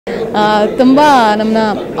ತುಂಬ ನಮ್ಮನ್ನ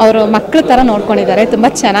ಅವರು ಮಕ್ಕಳ ಥರ ನೋಡ್ಕೊಂಡಿದ್ದಾರೆ. ತುಂಬ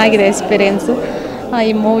ಚೆನ್ನಾಗಿದೆ ಎಕ್ಸ್ಪೀರಿಯೆನ್ಸು.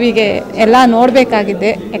 ಈ ಮೂವಿಗೆ ಎಲ್ಲ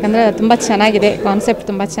ನೋಡಬೇಕಾಗಿದೆ, ಯಾಕಂದರೆ ತುಂಬ ಚೆನ್ನಾಗಿದೆ, ಕಾನ್ಸೆಪ್ಟ್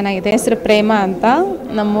ತುಂಬ ಚೆನ್ನಾಗಿದೆ. ಹೆಸರು ಪ್ರೇಮ ಅಂತ,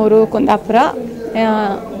 ನಮ್ಮೂರು ಕುಂದಾಪುರ.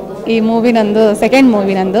 ಈ ಮೂವಿ ನಂದು ಸೆಕೆಂಡ್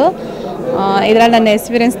ಮೂವಿ ನಂದು. ಇದರಲ್ಲಿ ನನ್ನ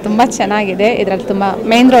ಎಕ್ಸ್ಪೀರಿಯೆನ್ಸ್ ತುಂಬ ಚೆನ್ನಾಗಿದೆ. ಇದರಲ್ಲಿ ತುಂಬ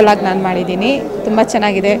ಮೇನ್ ರೋಲಾಗಿ ನಾನು ಮಾಡಿದ್ದೀನಿ, ತುಂಬ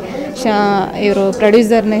ಚೆನ್ನಾಗಿದೆ. ಇವರು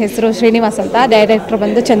ಪ್ರೊಡ್ಯೂಸರ್ನ ಹೆಸರು ಶ್ರೀನಿವಾಸ್ ಅಂತ, ಡೈರೆಕ್ಟ್ರ್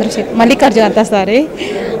ಬಂದು ಮಲ್ಲಿಕಾರ್ಜುನ್ ಅಂತ.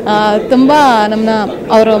 ತುಂಬ ನಮ್ಮನ್ನ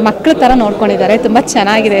ಅವರು ಮಕ್ಕಳ ಥರ ನೋಡ್ಕೊಂಡಿದ್ದಾರೆ. ತುಂಬ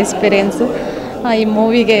ಚೆನ್ನಾಗಿದೆ ಎಕ್ಸ್ಪೀರಿಯೆನ್ಸು. ಈ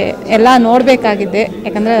ಮೂವಿಗೆ ಎಲ್ಲ ನೋಡಬೇಕಾಗಿದೆ,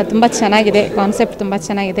 ಯಾಕಂದರೆ ತುಂಬ ಚೆನ್ನಾಗಿದೆ, ಕಾನ್ಸೆಪ್ಟ್ ತುಂಬ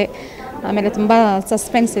ಚೆನ್ನಾಗಿದೆ. ಆಮೇಲೆ ತುಂಬ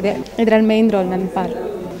ಸಸ್ಪೆನ್ಸ್ ಇದೆ. ಇದರಲ್ಲಿ ಮೇನ್ ರೋಲ್ ನನ್ನ ಪಾರ್ಟ್.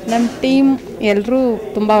 ನಮ್ಮ ಟೀಮ್ ಎಲ್ಲರೂ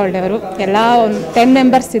ತುಂಬ ಒಳ್ಳೆಯವರು. ಎಲ್ಲ ಒಂದು 10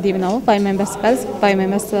 ಮೆಂಬರ್ಸ್ ಇದ್ದೀವಿ ನಾವು. 5 ಮೆಂಬರ್ಸ್ ಗರ್ಲ್ಸ್, 5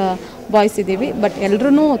 ಮೆಂಬರ್ಸ್ ಬಾಯ್ಸ್ ಇದ್ದೀವಿ. ಬಟ್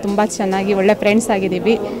ಎಲ್ಲರೂ ತುಂಬ ಚೆನ್ನಾಗಿ ಒಳ್ಳೆ ಫ್ರೆಂಡ್ಸ್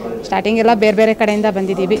ಆಗಿದ್ದೀವಿ. ಸ್ಟಾರ್ಟಿಂಗೆಲ್ಲ ಬೇರೆ ಬೇರೆ ಕಡೆಯಿಂದ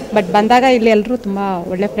ಬಂದಿದ್ದೀವಿ, ಬಟ್ ಬಂದಾಗ ಇಲ್ಲಿ ಎಲ್ಲರೂ ತುಂಬ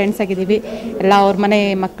ಒಳ್ಳೆ ಫ್ರೆಂಡ್ಸ್ ಆಗಿದ್ದೀವಿ. ಎಲ್ಲ ಅವ್ರ ಮನೆ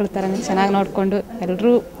ಮಕ್ಕಳ ಥರನೇ ಚೆನ್ನಾಗಿ ನೋಡಿಕೊಂಡು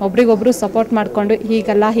ಎಲ್ಲರೂ ಒಬ್ರಿಗೊಬ್ರು ಸಪೋರ್ಟ್ ಮಾಡಿಕೊಂಡು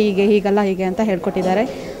ಹೀಗಲ್ಲ ಹೀಗೆ, ಹೀಗಲ್ಲ ಹೀಗೆ ಅಂತ ಹೇಳ್ಕೊಟ್ಟಿದ್ದಾರೆ.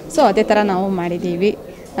 ಸೊ ಅದೇ ಥರ ನಾವು ಮಾಡಿದ್ದೀವಿ.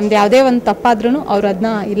 ನಮ್ದು ಯಾವುದೇ ಒಂದು ತಪ್ಪಾದ್ರೂ ಅವ್ರು ಅದನ್ನ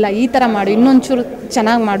ಇಲ್ಲ ಈ ಥರ ಮಾಡು, ಇನ್ನೊಂಚೂರು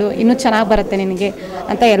ಚೆನ್ನಾಗಿ ಮಾಡು, ಇನ್ನೂ ಚೆನ್ನಾಗಿ ಬರುತ್ತೆ ನಿನಗೆ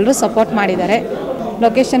ಅಂತ ಎಲ್ಲರೂ ಸಪೋರ್ಟ್ ಮಾಡಿದ್ದಾರೆ.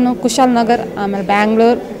 ಲೊಕೇಶನ್ನು ಕುಶಾಲನಗರ್, ಆಮೇಲೆ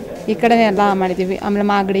ಬ್ಯಾಂಗ್ಳೂರು ಈ ಕಡೆನೇ ಎಲ್ಲ ಮಾಡಿದ್ದೀವಿ. ಆಮೇಲೆ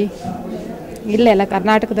ಮಾಗಡಿ ಇಲ್ಲೆಲ್ಲ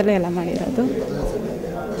ಕರ್ನಾಟಕದಲ್ಲೇ ಎಲ್ಲ ಮಾಡಿರೋದು.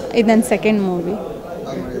 ಇದು ನನ್ನ ಸೆಕೆಂಡ್ ಮೂವಿ.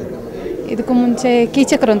 ಇದಕ್ಕೂ ಮುಂಚೆ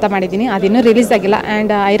ಕೀಚಕರು ಅಂತ ಮಾಡಿದ್ದೀನಿ, ಅದಿನ್ನೂ ರಿಲೀಸ್ ಆಗಿಲ್ಲ.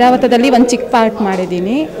 ಆ್ಯಂಡ್ ಐರಾವತದಲ್ಲಿ ಒಂದು ಚಿಕ್ಕ ಪಾರ್ಟ್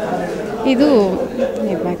ಮಾಡಿದ್ದೀನಿ. ಇದು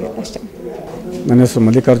ಇದಾಗಿದೆ ಅಷ್ಟೇ. ನನ್ನ ಹೆಸರು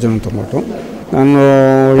ಮಲ್ಲಿಕಾರ್ಜುನ್ ಅಂತ ಅಂದ್ಬಿಟ್ಟು. ನಾನು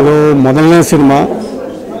ಇದು ಮೊದಲನೇ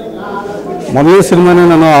ಸಿನಿಮಾನೇ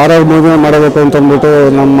ನಾನು RR ಮೂವಿ ಮಾಡಬೇಕು ಅಂತಂದ್ಬಿಟ್ಟು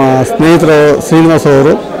ನಮ್ಮ ಸ್ನೇಹಿತರು ಶ್ರೀನಿವಾಸ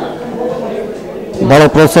ಅವರು ಭಾಳ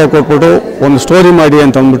ಪ್ರೋತ್ಸಾಹ ಕೊಟ್ಬಿಟ್ಟು ಒಂದು ಸ್ಟೋರಿ ಮಾಡಿ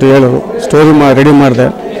ಅಂತ ಅಂದ್ಬಿಟ್ಟು ಹೇಳಿದ್ರು. ಸ್ಟೋರಿ ರೆಡಿ ಮಾಡಿದೆ.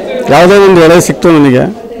 ಯಾವುದೋ ಒಂದು ಎಲೆ ಸಿಕ್ತು ನನಗೆ,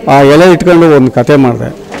 ಆ ಎಲೆ ಇಟ್ಕೊಂಡು ಒಂದು ಕತೆ ಮಾಡಿದೆ.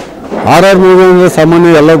 RR ಮೂವಿ ಅಂದರೆ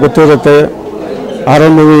ಸಾಮಾನ್ಯ ಎಲ್ಲ ಗೊತ್ತಿರುತ್ತೆ.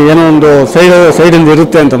 RR ಮೂವಿ ಏನೋ ಒಂದು ಸೈಡಿಂದ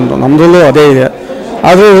ಇರುತ್ತೆ ಅಂತಂದು, ನಮ್ಮದಲ್ಲೂ ಅದೇ ಇದೆ.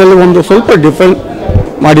 ಆದರೆ ಇದರಲ್ಲಿ ಒಂದು ಸ್ವಲ್ಪ ಡಿಫ್ರೆಂಟ್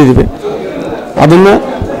ಮಾಡಿದ್ದೀವಿ. ಅದನ್ನು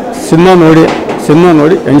ಸಿನಿಮಾ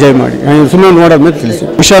ನೋಡಿ ಎಂಜಾಯ್ ಮಾಡಿ. ಸಿನಿಮಾ ನೋಡೋದ್ಮೇಲೆ ತಿಳಿಸಿ.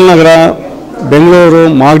 ಕುಶಾಲನಗರ, ಬೆಂಗಳೂರು,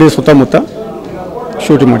 ಮಾಗಡಿ ಸುತ್ತಮುತ್ತ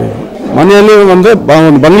ಶೂಟಿಂಗ್ ಮಾಡಿದ್ವಿ. ಮನೆಯಲ್ಲಿ ಒಂದು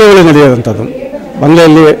ಬಂಗ್ಲೆಯಲ್ಲಿ ನಡೆಯೋದಂಥದ್ದು.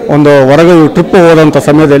 ಬಂಗ್ಲೆಯಲ್ಲಿ ಒಂದು ಹೊರಗೆ ಟ್ರಿಪ್ ಹೋದಂಥ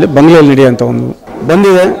ಸಮಯದಲ್ಲಿ ಬಂಗ್ಲೆಯಲ್ಲಿ ನಡೆಯೋಂಥ ಒಂದು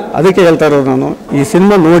ಬಂದಿದೆ. ಅದಕ್ಕೆ ಹೇಳ್ತಾ ಇರೋದು ನಾನು, ಈ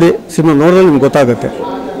ಸಿನಿಮಾ ನೋಡಿದ್ರೆ ನಿಮ್ಗೆ ಗೊತ್ತಾಗುತ್ತೆ.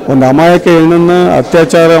 ಒಂದು ಅಮಾಯಕ ಹೆಣ್ಣನ್ನು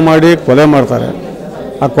ಅತ್ಯಾಚಾರ ಮಾಡಿ ಕೊಲೆ ಮಾಡ್ತಾರೆ.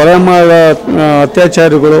 ಆ ಕೊಲೆ ಮಾಡೋ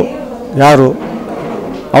ಅತ್ಯಾಚಾರಿಗಳು ಯಾರು,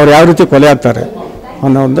 ಅವ್ರು ಯಾವ ರೀತಿ ಕೊಲೆ ಆಗ್ತಾರೆ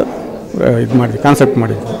ಅನ್ನೋ ಒಂದು ಕಾನ್ಸೆಪ್ಟ್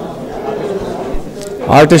ಮಾಡಿದ್ವಿ.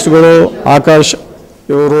 ಆರ್ಟಿಸ್ಟ್ಗಳು ಆಕಾಶ್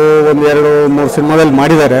ಇವರು 1-2-3 ಸಿನಿಮಾದಲ್ಲಿ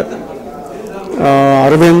ಮಾಡಿದ್ದಾರೆ.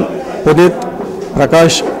 ಅರವಿಂದ್, ಪುನೀತ್,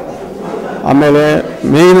 ಪ್ರಕಾಶ್, ಆಮೇಲೆ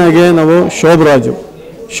ಮೇಯ್ನಾಗಿ ನಾವು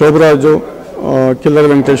ಶೋಭರಾಜು, ಕಿಲ್ಲರ್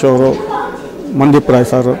ವೆಂಕಟೇಶ್ ಅವರು, ಮಂದೀಪ್ ರಾಯ್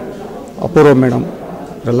ಸರ್, ಅಪೂರ್ವ ಮೇಡಮ್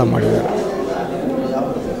ಇವರೆಲ್ಲ ಮಾಡಿದ್ದಾರೆ.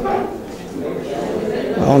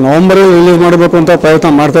 ನವಂಬರಲ್ಲಿ ರಿಲೀಸ್ ಮಾಡಬೇಕು ಅಂತ ಪ್ರಯತ್ನ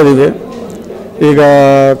ಮಾಡ್ತಾಯಿದ್ದೀವಿ. ಈಗ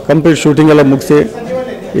ಕಂಪ್ಲೀಟ್ ಶೂಟಿಂಗೆಲ್ಲ ಮುಗಿಸಿ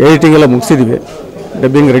ಎಡಿಟಿಂಗ್ ಎಲ್ಲ ಮುಗಿಸಿದ್ದೀವಿ.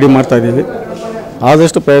 ಡಬ್ಬಿಂಗ್ ರೆಡಿ ಮಾಡ್ತಾಯಿದ್ದೀವಿ.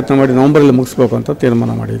 ಆದಷ್ಟು ಪ್ರಯತ್ನ ಮಾಡಿ ನವಂಬರಲ್ಲಿ ಮುಗಿಸ್ಬೇಕು ಅಂತ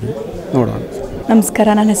ತೀರ್ಮಾನ ಮಾಡಿದ್ದೀವಿ. ನೋಡೋಣ. ನಮಸ್ಕಾರ,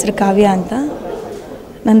 ನನ್ನ ಹೆಸರು ಕಾವ್ಯ ಅಂತ.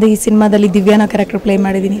 ನಂದು ಈ ಸಿನಿಮಾದಲ್ಲಿ ದಿವ್ಯಾನ ಕ್ಯಾರೆಕ್ಟರ್ ಪ್ಲೇ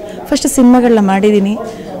ಮಾಡಿದ್ದೀನಿ. ಫಸ್ಟ್ ಸಿನಿಮಾಗಳನ್ನ ಮಾಡಿದ್ದೀನಿ,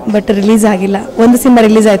 ಬಟ್ ರಿಲೀಸ್ ಆಗಿಲ್ಲ. ಒಂದು ಸಿನಿಮಾ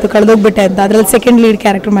ರಿಲೀಸ್ ಆಯಿತು, ಕಳೆದೋಗ್ಬಿಟ್ಟೆ ಅಂತ. ಅದರಲ್ಲಿ ಸೆಕೆಂಡ್ ಲೀಡ್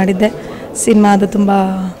ಕ್ಯಾರೆಕ್ಟರ್ ಮಾಡಿದ್ದೆ. ಸಿನಿಮಾ ಅದು ತುಂಬ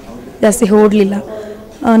ಜಾಸ್ತಿ ಓಡಲಿಲ್ಲ.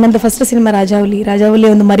 ನಂದು ಫಸ್ಟ್ ಸಿನಿಮಾ ರಾಜಾವಲಿ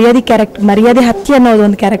ಒಂದು ಮರ್ಯಾದೆ ಹತ್ಯೆ ಅನ್ನೋದು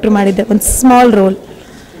ಒಂದು ಕ್ಯಾರೆಕ್ಟರ್ ಮಾಡಿದ್ದೆ, ಒಂದು ಸ್ಮಾಲ್ ರೋಲ್.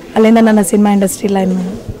 ಅಲ್ಲಿಂದ ನನ್ನ cinema industry line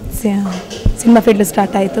cinema field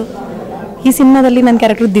start ಆಯಿತು. ಈ ಸಿನಿಮಾದಲ್ಲಿ ನನ್ನ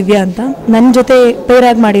ಕ್ಯಾರೆಕ್ಟರ್ ದಿವ್ಯಾ ಅಂತ, ನನ್ನ ಜೊತೆ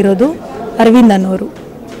ಪೇರಾಗಿ ಮಾಡಿರೋದು ಅರವಿಂದ್ ಅನ್ನೋರು.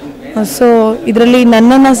 ಸೊ ಇದರಲ್ಲಿ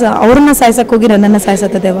ಅವ್ರನ್ನ ಸಾಯಿಸೋಕೆ ಹೋಗಿ ನನ್ನನ್ನು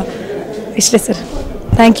ಸಾಯಿಸತ್ತದೇವ. ಇಷ್ಟೇ ಸರ್.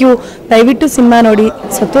 Thank you. ದಯವಿಟ್ಟು ಸಿನಿಮಾ ನೋಡಿ.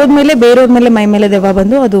 ಸತ್ತೋದ್ಮೇಲೆ ಬೇರೆಯವ್ರ ಮೇಲೆ ಮೈ ಮೇಲೆ ದೆವ್ವ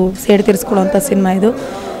ಬಂದು ಅದು ಸೇಡು ತೀರಿಸ್ಕೊಳ್ಳೋಂಥ ಸಿನಿಮಾ ಇದು.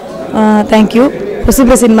 Thank you.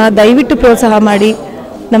 ಹೊಸಬ್ರ ಸಿನಿಮಾ, ದಯವಿಟ್ಟು ಪ್ರೋತ್ಸಾಹ ಮಾಡಿ,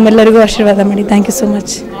 ನಮ್ಮೆಲ್ಲರಿಗೂ ಆಶೀರ್ವಾದ ಮಾಡಿ. Thank you so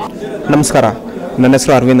much. ನಮಸ್ಕಾರ, ನನ್ನ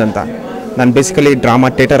ಹೆಸರು ಅರವಿಂದ್ ಅಂತ. ನಾನು ಬೇಸಿಕಲಿ ಡ್ರಾಮಾ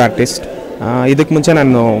ಥಿಯೇಟರ್ ಆರ್ಟಿಸ್ಟ್. ಇದಕ್ಕೆ ಮುಂಚೆ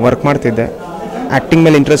ನಾನು ವರ್ಕ್ ಮಾಡ್ತಿದ್ದೆ. ಆ್ಯಕ್ಟಿಂಗ್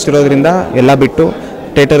ಮೇಲೆ ಇಂಟ್ರೆಸ್ಟ್ ಇರೋದ್ರಿಂದ ಎಲ್ಲ ಬಿಟ್ಟು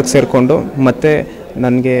ಥಿಯೇಟರ್ಗೆ ಸೇರಿಕೊಂಡು, ಮತ್ತು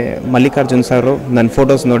ನನಗೆ ಮಲ್ಲಿಕಾರ್ಜುನ್ ಸರು ನನ್ನ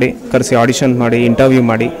ಫೋಟೋಸ್ ನೋಡಿ ಕರೆಸಿ ಆಡಿಷನ್ ಮಾಡಿ ಇಂಟರ್ವ್ಯೂ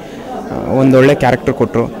ಮಾಡಿ ಒಂದೊಳ್ಳೆ ಕ್ಯಾರೆಕ್ಟರ್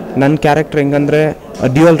ಕೊಟ್ಟರು. ನನ್ನ ಕ್ಯಾರೆಕ್ಟರ್ ಹೆಂಗಂದರೆ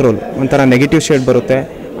ಡ್ಯುಯಲ್ ರೋಲ್, ಒಂಥರ ನೆಗೆಟಿವ್ ಶೇಡ್ ಬರುತ್ತೆ,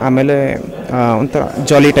 ಆಮೇಲೆ ಒಂಥರ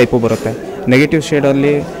ಜಾಲಿ ಟೈಪು ಬರುತ್ತೆ. ನೆಗೆಟಿವ್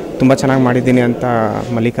ಶೇಡಲ್ಲಿ ತುಂಬ ಚೆನ್ನಾಗಿ ಮಾಡಿದ್ದೀನಿ ಅಂತ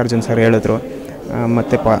ಮಲ್ಲಿಕಾರ್ಜುನ್ ಸರ್ ಹೇಳಿದ್ರು.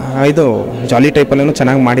 ಮತ್ತು ಇದು ಜಾಲಿ ಟೈಪಲ್ಲೂ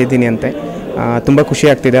ಚೆನ್ನಾಗಿ ಮಾಡಿದ್ದೀನಿ ಅಂತೆ. ತುಂಬ ಖುಷಿ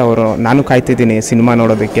ಆಗ್ತಿದೆ. ನಾನು ಕಾಯ್ತಿದ್ದೀನಿ ಸಿನಿಮಾ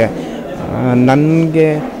ನೋಡೋದಕ್ಕೆ. ನನಗೆ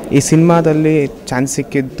ಈ ಸಿನಿಮಾದಲ್ಲಿ chance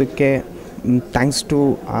ಸಿಕ್ಕಿದ್ದಕ್ಕೆ thanks to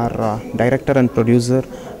R director and producer.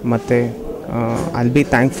 ಮತ್ತು I'll be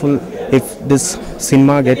thankful if this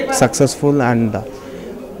cinema get successful. And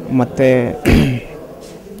ಮತ್ತು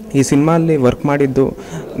ಈ ಸಿನಿಮಾಲ್ಲಿ ವರ್ಕ್ ಮಾಡಿದ್ದು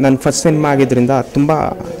ನನ್ನ ಫಸ್ಟ್ ಸಿನಿಮಾ ಆಗಿದ್ದರಿಂದ ತುಂಬ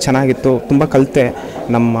ಚೆನ್ನಾಗಿತ್ತು, ತುಂಬ ಕಲಿತೆ.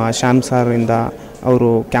 ನಮ್ಮ ಶ್ಯಾಮ್ ಸಾರಿಂದ ಅವರು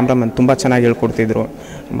ಕ್ಯಾಮ್ರಾಮನ್ ತುಂಬ ಚೆನ್ನಾಗಿ ಹೇಳ್ಕೊಡ್ತಿದ್ರು.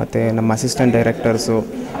 ಮತ್ತು ನಮ್ಮ ಅಸಿಸ್ಟೆಂಟ್ ಡೈರೆಕ್ಟರ್ಸು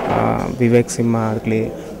ವಿವೇಕ್ ಸಿಂಹ ಆಗಲಿ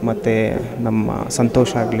ಮತ್ತು ನಮ್ಮ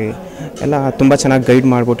ಸಂತೋಷ್ ಆಗಲಿ ಎಲ್ಲ ತುಂಬ ಚೆನ್ನಾಗಿ ಗೈಡ್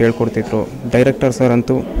ಮಾಡಿಬಿಟ್ಟು ಹೇಳ್ಕೊಡ್ತಿದ್ರು. ಡೈರೆಕ್ಟರ್ ಸರ್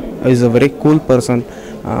ಅಂತೂ is a very cool person.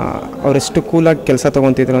 ಅವರೆಷ್ಟು ಕೂಲಾಗಿ ಕೆಲಸ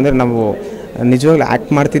ತೊಗೊತಿದ್ರು ಅಂದರೆ ನಾವು ನಿಜವಾಗ್ಲೂ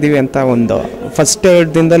ಆ್ಯಕ್ಟ್ ಮಾಡ್ತಿದ್ದೀವಿ ಅಂತ ಒಂದು ಫಸ್ಟ್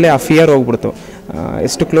ದಿನದಲ್ಲೇ ಆ ಫಿಯರ್ ಹೋಗ್ಬಿಡ್ತು.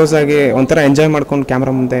 ಎಷ್ಟು ಕ್ಲೋಸಾಗಿ ಒಂಥರ ಎಂಜಾಯ್ ಮಾಡ್ಕೊಂಡು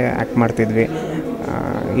ಕ್ಯಾಮ್ರಾ ಮುಂದೆ ಆ್ಯಕ್ಟ್ ಮಾಡ್ತಿದ್ವಿ.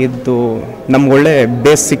 ಇದು ನಮ್ಗೆ ಒಳ್ಳೆ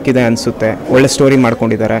ಬೇಸ್ ಸಿಕ್ಕಿದೆ ಅನಿಸುತ್ತೆ. ಒಳ್ಳೆ ಸ್ಟೋರಿ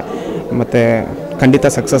ಮಾಡ್ಕೊಂಡಿದ್ದಾರೆ ಮತ್ತು ಖಂಡಿತ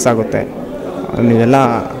ಸಕ್ಸಸ್ ಆಗುತ್ತೆ. ನೀವೆಲ್ಲ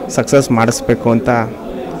ಸಕ್ಸಸ್ ಮಾಡಿಸ್ಬೇಕು ಅಂತ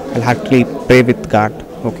I Hartley pray with god.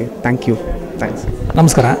 Okay, thank you, thanks.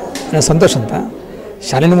 ನಮಸ್ಕಾರ, ನಾನು ಸಂತೋಷ್ ಅಂತ.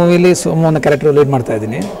 ಶಾಲಿನಿ ಮೂವಿಲಿ ಸೋಮು ಅನ್ನೋ ಕ್ಯಾರೆಕ್ಟರ್ ಲೀಡ್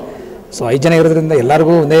ಮಾಡ್ತಾಯಿದ್ದೀನಿ. ಸೊ 5 ಜನ ಇರೋದ್ರಿಂದ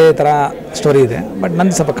ಎಲ್ಲರಿಗೂ ಒಂದೇ ಥರ ಸ್ಟೋರಿ ಇದೆ. ಬಟ್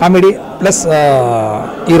ನಂದು ಸ್ವಲ್ಪ ಕಾಮಿಡಿ ಪ್ಲಸ್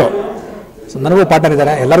ಹೀರೋ. ಸೊ ನನಗೂ ಪಾರ್ಟ್ನರ್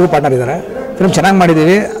ಇದ್ದಾರೆ, ಎಲ್ಲರಿಗೂ ಪಾರ್ಟ್ನರ್ ಇದ್ದಾರೆ. ಫಿಲ್ಮ್ ಚೆನ್ನಾಗಿ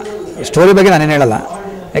ಮಾಡಿದ್ದೀವಿ. ಸ್ಟೋರಿ ಬಗ್ಗೆ ನಾನೇನು ಹೇಳಲ್ಲ,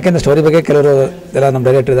 ಯಾಕೆಂದರೆ ಸ್ಟೋರಿ ಬಗ್ಗೆ ಕೆಲವರು ಎಲ್ಲ ನಮ್ಮ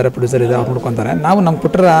ಡೈರೆಕ್ಟರ್ ಇದ್ದಾರೆ, ಪ್ರೊಡ್ಯೂಸರ್ ಇದ್ದಾರೆ, ಅವ್ರು ನೋಡ್ಕೊತಾರೆ. ನಾವು ನಮ್ಮ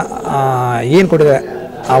ಪುಟ್ರ ಏನು ಕೊಟ್ಟಿದೆ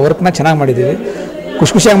ಆ ವರ್ಕ್ನ ಚೆನ್ನಾಗಿ ಮಾಡಿದ್ದೀವಿ,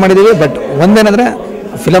 ಖುಷಿಯಾಗಿ ಮಾಡಿದ್ದೀವಿ. ಬಟ್ ಒಂದೇನಂದರೆ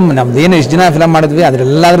ಫಿಲಮ್ ನಮ್ದು ಏನು ಇಷ್ಟು ದಿನ ಫಿಲಮ್ ಮಾಡಿದ್ವಿ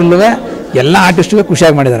ಅದರೆಲ್ಲದ್ರಲ್ಲೂ ಎಲ್ಲ ಆರ್ಟಿಸ್ಟಿಗೂ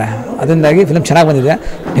ಖುಷಿಯಾಗಿ ಮಾಡಿದ್ದಾರೆ. ಅದರಿಂದಾಗಿ ಫಿಲಮ್ ಚೆನ್ನಾಗಿ ಬಂದಿದೆ.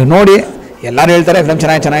 ನೀವು ನೋಡಿ, ಎಲ್ಲರೂ ಹೇಳ್ತಾರೆ ಫಿಲಮ್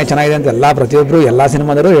ಚೆನ್ನಾಗಿದೆ ಅಂತ. ಎಲ್ಲ ಪ್ರತಿಯೊಬ್ಬರು ಎಲ್ಲ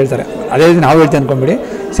ಸಿನಿಮಾದವರು ಹೇಳ್ತಾರೆ. ಅದೇ ರೀತಿ ನಾವು ಹೇಳ್ತೀವಿ ಅಂದ್ಕೊಂಬಿಡಿ.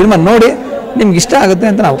 ಸಿನಿಮಾ ನೋಡಿ ನಿಮ್ಗೆ ಇಷ್ಟ ಆಗುತ್ತೆ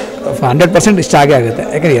ಅಂತ ನಾವು 100% ಇಷ್ಟ ಆಗೇ ಆಗುತ್ತೆ.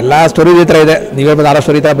 ಯಾಕೆಂದರೆ ಎಲ್ಲ ಸ್ಟೋರಿ ಈ ಥರ ಇದೆ. ನೀವು ಹೇಳ್ಬೋದು 6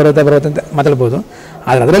 ಸ್ಟೋರಿ ಥರ ಬರುತ್ತೆ ಅಂತ ಮಾತಾಡ್ಬೋದು.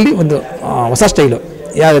 ಆದರೆ ಅದರಲ್ಲಿ ಒಂದು ಹೊಸ ಸ್ಟೈಲು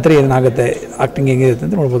ಯಾವ ಥರ ಏನಾಗುತ್ತೆ, ಆ್ಯಕ್ಟಿಂಗ್ ಹೇಗಿರುತ್ತೆ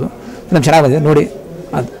ಅಂತ ನೋಡ್ಬೋದು. ಫಿಲಮ್ ಚೆನ್ನಾಗಿ ಬಂದಿದೆ, ನೋಡಿ.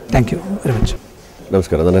 ಅದು ಥ್ಯಾಂಕ್ ಯು ವೆರಿ ಮಚ್.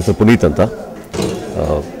 ನಮಸ್ಕಾರ, ನನ್ನ ಹೆಸರು ಪುನೀತ್ ಅಂತ.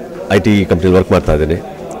 IT ಕಂಪ್ನಿಲಿ ವರ್ಕ್ ಮಾಡ್ತಾ ಇದ್ದೀನಿ.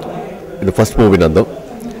 ಇದು ಫಸ್ಟ್ ಮೂವಿ ನಂದು,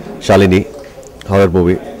 ಶಾಲಿನಿ ಹಾರರ್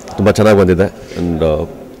ಮೂವಿ. ತುಂಬ ಚೆನ್ನಾಗಿ ಬಂದಿದೆ. ಆ್ಯಂಡ್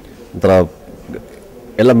ಒಂಥರ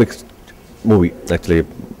ಎಲ್ಲ ಮಿಕ್ಸ್ಡ್ ಮೂವಿ. ಆ್ಯಕ್ಚುಲಿ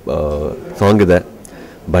ಸಾಂಗ್ ಇದೆ,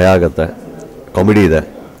 ಭಯ ಆಗುತ್ತೆ, ಕಾಮಿಡಿ ಇದೆ,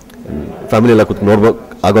 ಫ್ಯಾಮಿಲಿ ಎಲ್ಲ ಕೂತ್ಕೊಂಡು ನೋಡ್ಬೇಕು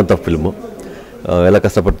ಆಗೋಂಥ ಫಿಲ್ಮು. ಎಲ್ಲ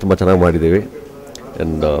ಕಷ್ಟಪಟ್ಟು ತುಂಬ ಚೆನ್ನಾಗಿ ಮಾಡಿದ್ದೀವಿ.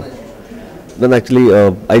 ಆ್ಯಂಡ್ ನಾನು ಆ್ಯಕ್ಚುಲಿ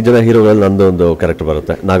 5 ಜನ ಹೀರೋಗಳಲ್ಲಿ ನಂದು ಒಂದು ಕ್ಯಾರೆಕ್ಟರ್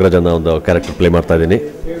ಬರುತ್ತೆ. ನಾಗರಾಜನ ಒಂದು ಕ್ಯಾರೆಕ್ಟರ್ ಪ್ಲೇ ಮಾಡ್ತಾಯಿದ್ದೀನಿ.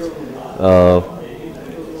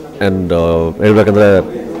 ಆ್ಯಂಡ್ ಹೇಳ್ಬೇಕಂದ್ರೆ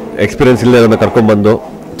ಎಕ್ಸ್ಪೀರಿಯೆನ್ಸ್ ಇಲ್ಲದೆ ಅದನ್ನು ಕರ್ಕೊಂಡ್ಬಂದು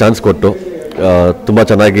ಚಾನ್ಸ್ ಕೊಟ್ಟು ತುಂಬ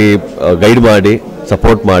ಚೆನ್ನಾಗಿ ಗೈಡ್ ಮಾಡಿ,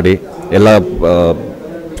 ಸಪೋರ್ಟ್ ಮಾಡಿ, ಎಲ್ಲ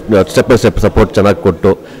ಸ್ಟೆಪ್ ಬೈ ಸ್ಟೆಪ್ ಸಪೋರ್ಟ್ ಚೆನ್ನಾಗಿ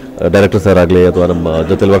ಕೊಟ್ಟು, ಡೈರೆಕ್ಟರ್ ಸರ್ ಆಗಲಿ ಅಥವಾ ನಮ್ಮ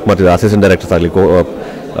ಜೊತೆಲಿ ವರ್ಕ್ ಮಾಡ್ತಿದ್ದ ಅಸಿಸ್ಟೆಂಟ್ ಡೈರೆಕ್ಟರ್ಸ್ ಆಗಲಿ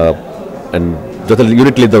ಆ್ಯಂಡ್ ಜೊತೆಲಿ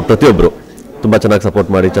ಯೂನಿಟ್ಲಿದ್ದ ಪ್ರತಿಯೊಬ್ಬರು ತುಂಬ ಚೆನ್ನಾಗಿ ಸಪೋರ್ಟ್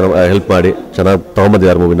ಮಾಡಿ, ಚೆನ್ನಾಗಿ ಹೆಲ್ಪ್ ಮಾಡಿ ಚೆನ್ನಾಗಿ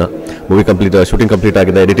ತೊಗೊಂಬಂದಿದ್ದಾರೆ ಮೂವಿ ಕಂಪ್ಲೀಟ್, ಶೂಟಿಂಗ್ ಕಂಪ್ಲೀಟ್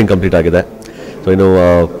ಆಗಿದೆ, ಎಡಿಟಿಂಗ್ ಕಂಪ್ಲೀಟ್ ಆಗಿದೆ. ಸೊ ಇನ್ನು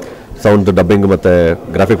ಸೌಂಡ್ ಡಬ್ಬಿಂಗ್ ಮತ್ತು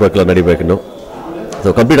ಗ್ರಾಫಿಕ್ ವರ್ಕ್ ಎಲ್ಲ ನಡಿಬೇಕಿನ್ನು.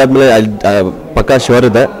 ಸೊ ಕಂಪ್ಲೀಟ್ ಆದಮೇಲೆ ಪಕ್ಕಾ ಶ್ಯೂರ್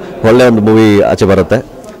ಇದೆ ಒಳ್ಳೆಯ ಒಂದು ಮೂವಿ ಆಚೆ ಬರುತ್ತೆ.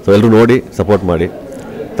 ಸೊ ಎಲ್ಲರೂ ನೋಡಿ ಸಪೋರ್ಟ್ ಮಾಡಿ.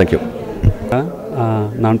 Thank you.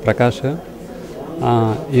 ನಾನು ಪ್ರಕಾಶ್.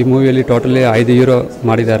 ಈ ಮೂವಿಯಲ್ಲಿ ಟೋಟಲಿ 5 ಹೀರೋ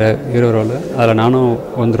ಮಾಡಿದ್ದಾರೆ, ಹೀರೋ ರೋಲ್. ಅದರ ನಾನು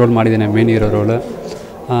ಒಂದು ರೋಲ್ ಮಾಡಿದ್ದೇನೆ, main hero roll.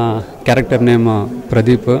 Character name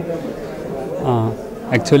Pradeep.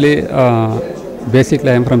 Actually basically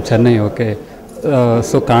I am from Chennai. Okay,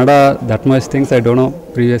 so Kannada, that much things I don't know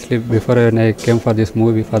previously before when I came for this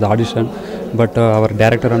movie for the audition. But our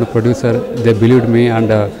director and producer, they believed me and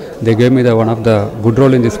they gave me the one of the good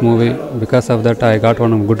role in this movie. Because of that I got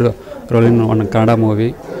one good role in one Kannada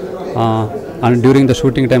movie. And during the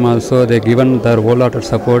shooting time also they given their wholehearted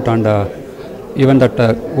support. And even that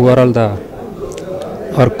overall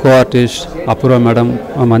our co-artist Apurva madam,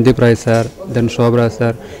 Mandeep Rai sir, then Shobra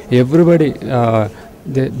sir, everybody,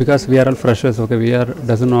 because we are all freshers, okay, we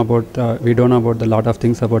don't know about the lot of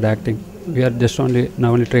things about acting. We are just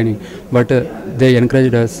only training, but they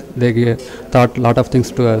encouraged us, they taught lot of things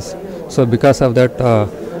to us. So because of that,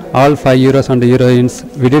 all 5 heroes and heroines,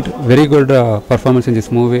 we did very good performance in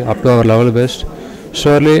this movie, up to our level best.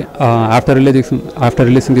 Surely after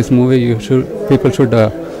releasing this movie, people should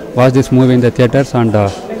watch this movie in the theaters, and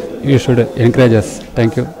you should encourage us.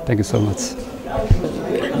 Thank you so much.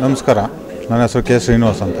 ನಮಸ್ಕಾರ, ನನ್ನ ಹೆಸರು K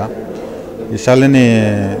Srinivasa ಅಂತ. ಈ ಶಾಲಿನಿ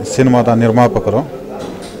ಸಿನಿಮಾದ ನಿರ್ಮಾಪಕರು.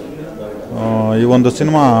 ಈ ಒಂದು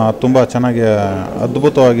cinema ತುಂಬ ಚೆನ್ನಾಗಿ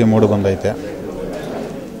ಅದ್ಭುತವಾಗಿ ಮೂಡಿ ಬಂದೈತೆ.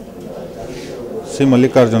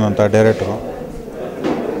 ಮಲ್ಲಿಕಾರ್ಜುನ್ ಅಂತ ಡೈರೆಕ್ಟ್ರು,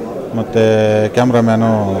 ಮತ್ತು ಕ್ಯಾಮ್ರಾಮ್ಯಾನು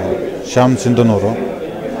ಶ್ಯಾಮ್ ಸಿಂಧನೂರು,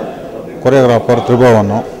 ಕೊರಿಯೋಗ್ರಾಫರ್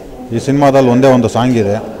ತ್ರಿಭುವನು. ಈ ಸಿನಿಮಾದಲ್ಲಿ ಒಂದೇ ಒಂದು ಸಾಂಗ್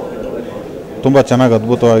ಇದೆ, ತುಂಬ ಚೆನ್ನಾಗಿ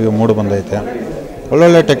ಅದ್ಭುತವಾಗಿ ಮೂಡಿ ಬಂದೈತೆ.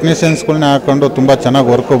 ಒಳ್ಳೊಳ್ಳೆ ಟೆಕ್ನಿಷಿಯನ್ಸ್ಗಳನ್ನ ಹಾಕ್ಕೊಂಡು ತುಂಬ ಚೆನ್ನಾಗಿ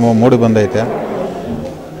ವರ್ಕು ಮೂಡಿ ಬಂದೈತೆ.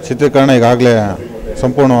 ಚಿತ್ರೀಕರಣ ಈಗಾಗಲೇ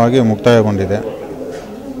ಸಂಪೂರ್ಣವಾಗಿ ಮುಕ್ತಾಯಗೊಂಡಿದೆ.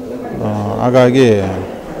 ಹಾಗಾಗಿ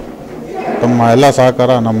ತಮ್ಮ ಎಲ್ಲ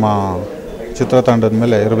ಸಹಕಾರ ನಮ್ಮ ಚಿತ್ರತಂಡದ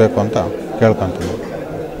ಮೇಲೆ ಇರಬೇಕು ಅಂತ ಕೇಳ್ಕೊತೀನಿ.